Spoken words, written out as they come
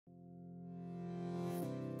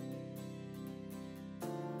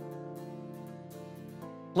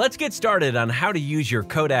Let's get started on how to use your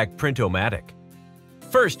Kodak Printomatic.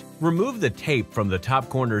 First, remove the tape from the top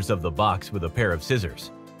corners of the box with a pair of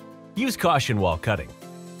scissors. Use caution while cutting.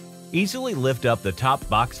 Easily lift up the top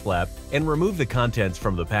box flap and remove the contents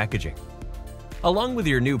from the packaging. Along with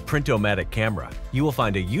your new Printomatic camera, you will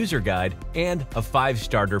find a user guide and a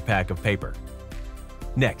 5-starter pack of paper.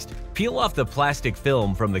 Next, peel off the plastic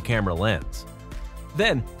film from the camera lens.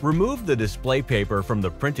 Then, remove the display paper from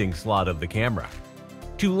the printing slot of the camera.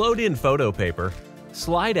 To load in photo paper,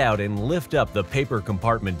 slide out and lift up the paper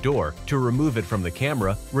compartment door to remove it from the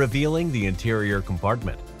camera, revealing the interior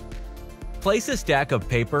compartment. Place a stack of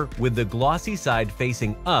paper with the glossy side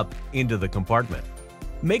facing up into the compartment.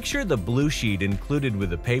 Make sure the blue sheet included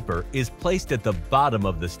with the paper is placed at the bottom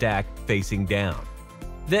of the stack facing down.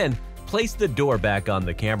 Then, place the door back on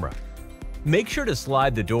the camera. Make sure to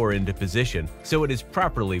slide the door into position so it is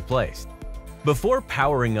properly placed. Before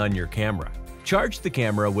powering on your camera, charge the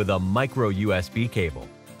camera with a micro USB cable.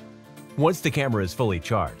 Once the camera is fully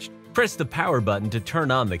charged, press the power button to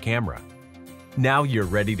turn on the camera. Now you're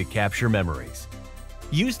ready to capture memories.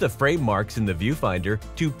 Use the frame marks in the viewfinder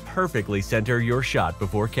to perfectly center your shot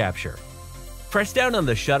before capture. Press down on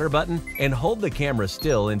the shutter button and hold the camera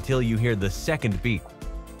still until you hear the second beep.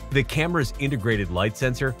 The camera's integrated light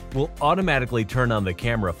sensor will automatically turn on the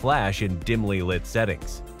camera flash in dimly lit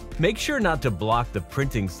settings. Make sure not to block the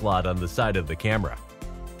printing slot on the side of the camera.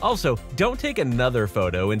 Also, don't take another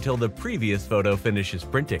photo until the previous photo finishes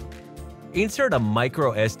printing. Insert a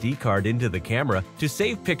micro SD card into the camera to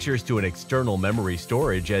save pictures to an external memory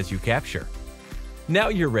storage as you capture. Now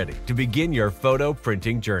you're ready to begin your photo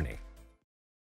printing journey.